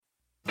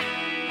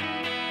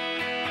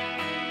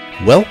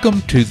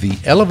Welcome to the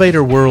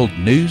Elevator World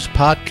News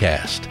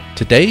Podcast.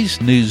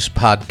 Today's news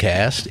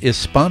podcast is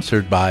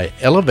sponsored by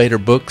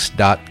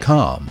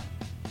ElevatorBooks.com.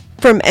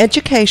 From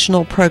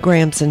educational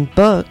programs and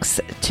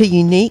books to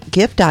unique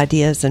gift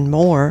ideas and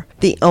more,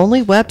 the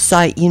only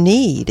website you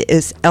need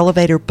is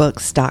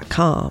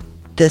ElevatorBooks.com.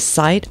 This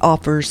site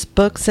offers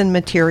books and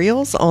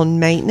materials on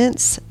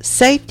maintenance,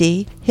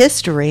 safety,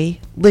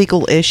 history,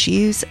 legal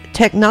issues,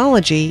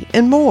 technology,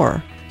 and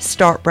more.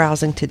 Start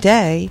browsing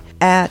today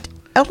at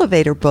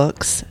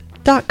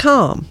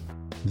ElevatorBooks.com.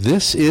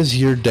 This is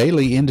your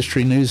daily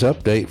industry news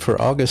update for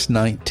August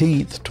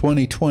 19th,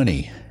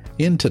 2020.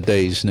 In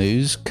today's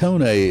news,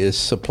 Kone is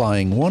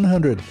supplying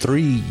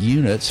 103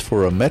 units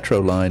for a metro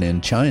line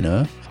in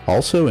China.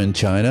 Also in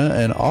China,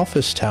 an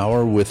office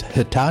tower with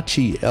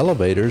Hitachi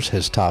elevators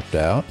has topped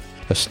out.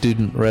 A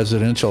student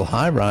residential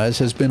high-rise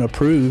has been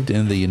approved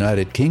in the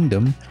United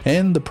Kingdom,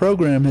 and the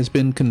program has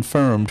been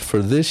confirmed for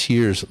this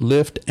year's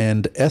Lift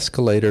and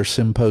Escalator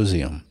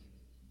Symposium.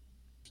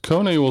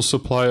 Kone will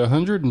supply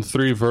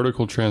 103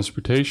 vertical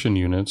transportation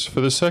units for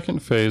the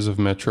second phase of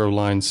Metro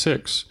Line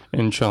 6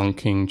 in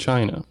Chongqing,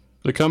 China.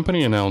 The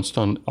company announced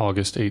on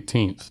August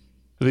 18th.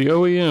 The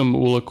OEM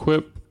will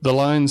equip the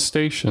line's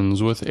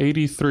stations with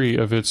 83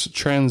 of its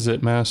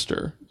Transit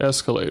Master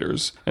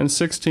escalators and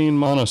 16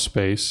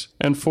 monospace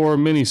and 4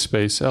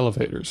 mini-space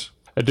elevators.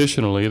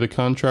 Additionally, the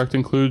contract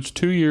includes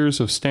 2 years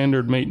of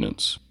standard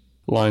maintenance.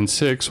 Line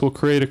 6 will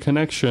create a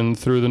connection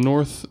through the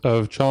north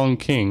of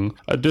Chongqing,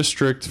 a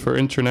district for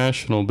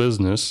international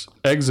business,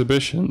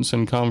 exhibitions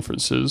and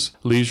conferences,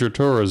 leisure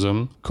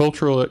tourism,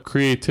 cultural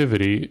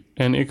creativity,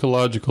 and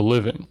ecological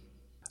living.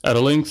 At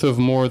a length of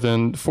more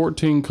than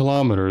 14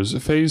 kilometers,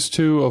 Phase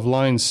 2 of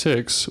Line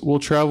 6 will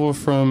travel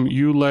from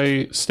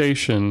Yulei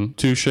Station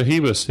to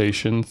Shahiba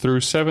Station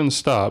through 7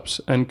 stops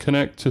and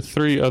connect to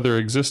 3 other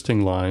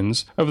existing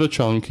lines of the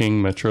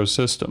Chongqing metro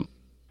system.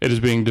 It is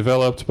being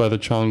developed by the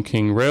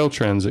Chongqing Rail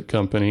Transit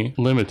Company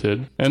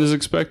Limited and is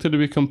expected to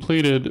be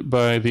completed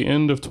by the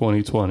end of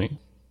 2020.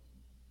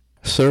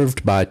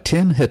 Served by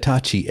 10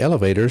 Hitachi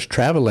elevators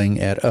traveling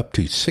at up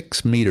to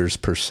 6 meters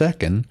per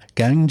second,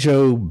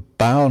 Guangzhou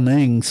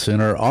Baoneng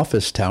Center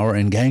office tower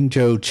in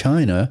Guangzhou,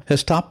 China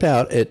has topped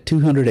out at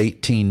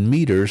 218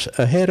 meters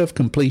ahead of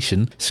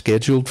completion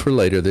scheduled for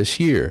later this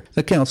year,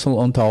 the Council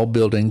on Tall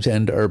Buildings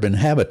and Urban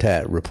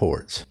Habitat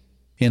reports.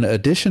 In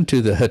addition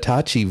to the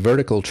Hitachi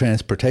vertical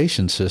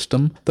transportation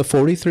system, the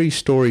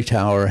 43-story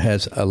tower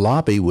has a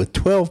lobby with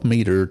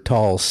 12-meter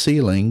tall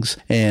ceilings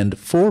and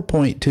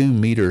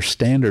 4.2-meter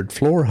standard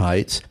floor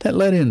heights that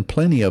let in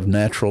plenty of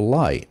natural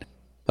light.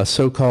 A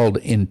so-called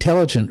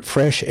intelligent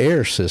fresh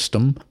air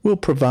system will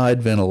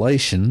provide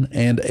ventilation,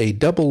 and a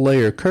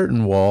double-layer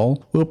curtain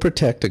wall will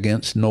protect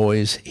against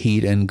noise,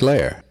 heat, and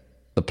glare.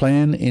 The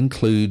plan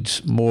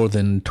includes more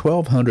than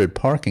 1,200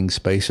 parking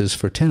spaces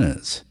for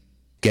tenants.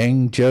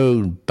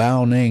 Guangzhou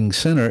Baoneng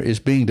Center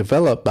is being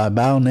developed by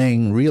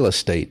Baoneng Real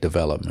Estate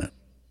Development.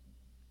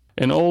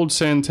 An old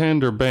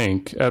Santander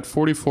Bank at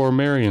 44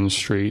 Marion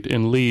Street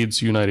in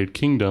Leeds, United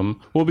Kingdom,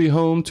 will be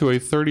home to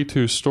a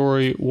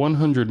 32-story,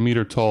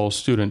 100-meter-tall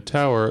student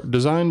tower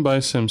designed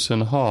by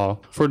Simpson Haw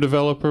for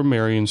developer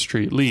Marion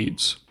Street,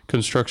 Leeds,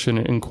 Construction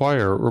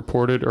Inquirer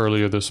reported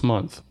earlier this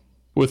month.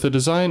 With the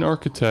design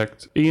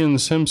architect Ian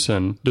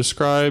Simpson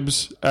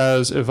describes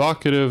as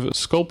evocative,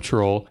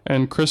 sculptural,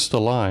 and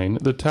crystalline,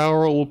 the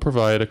tower will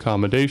provide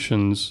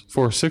accommodations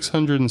for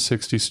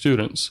 660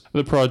 students.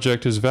 The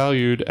project is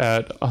valued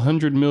at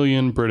 100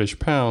 million British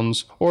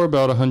pounds, or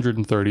about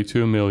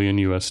 132 million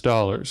US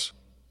dollars.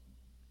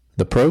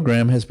 The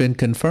program has been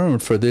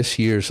confirmed for this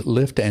year's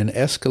Lift and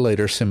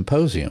Escalator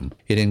Symposium.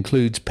 It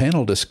includes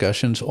panel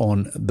discussions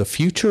on the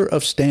future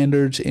of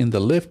standards in the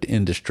lift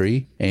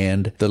industry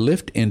and the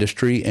lift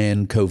industry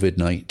and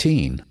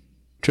COVID-19.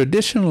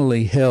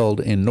 Traditionally held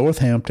in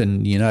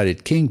Northampton,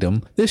 United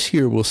Kingdom, this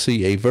year will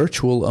see a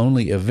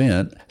virtual-only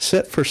event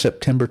set for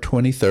September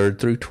 23rd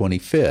through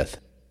 25th.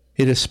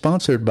 It is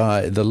sponsored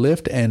by the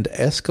Lift and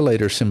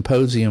Escalator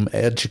Symposium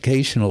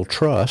Educational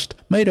Trust,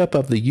 made up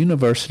of the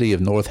University of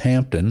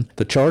Northampton,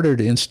 the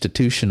Chartered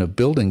Institution of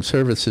Building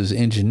Services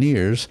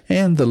Engineers,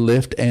 and the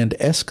Lift and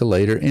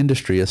Escalator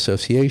Industry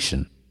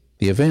Association.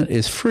 The event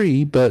is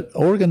free, but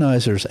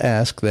organizers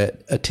ask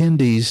that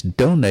attendees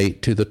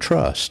donate to the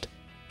trust.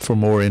 For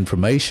more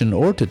information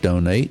or to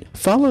donate,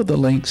 follow the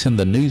links in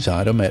the news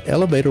item at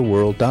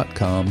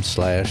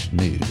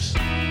elevatorworld.com/news.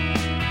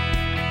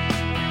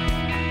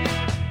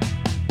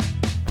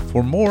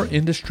 For more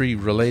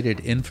industry-related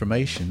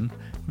information,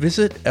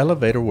 visit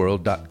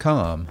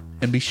elevatorworld.com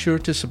and be sure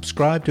to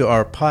subscribe to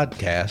our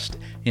podcast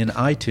in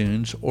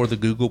iTunes or the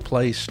Google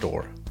Play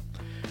Store.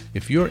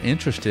 If you're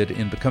interested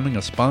in becoming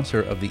a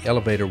sponsor of the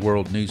Elevator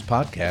World News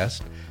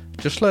Podcast,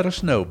 just let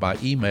us know by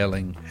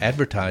emailing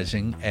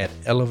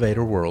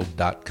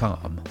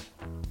advertising@elevatorworld.com.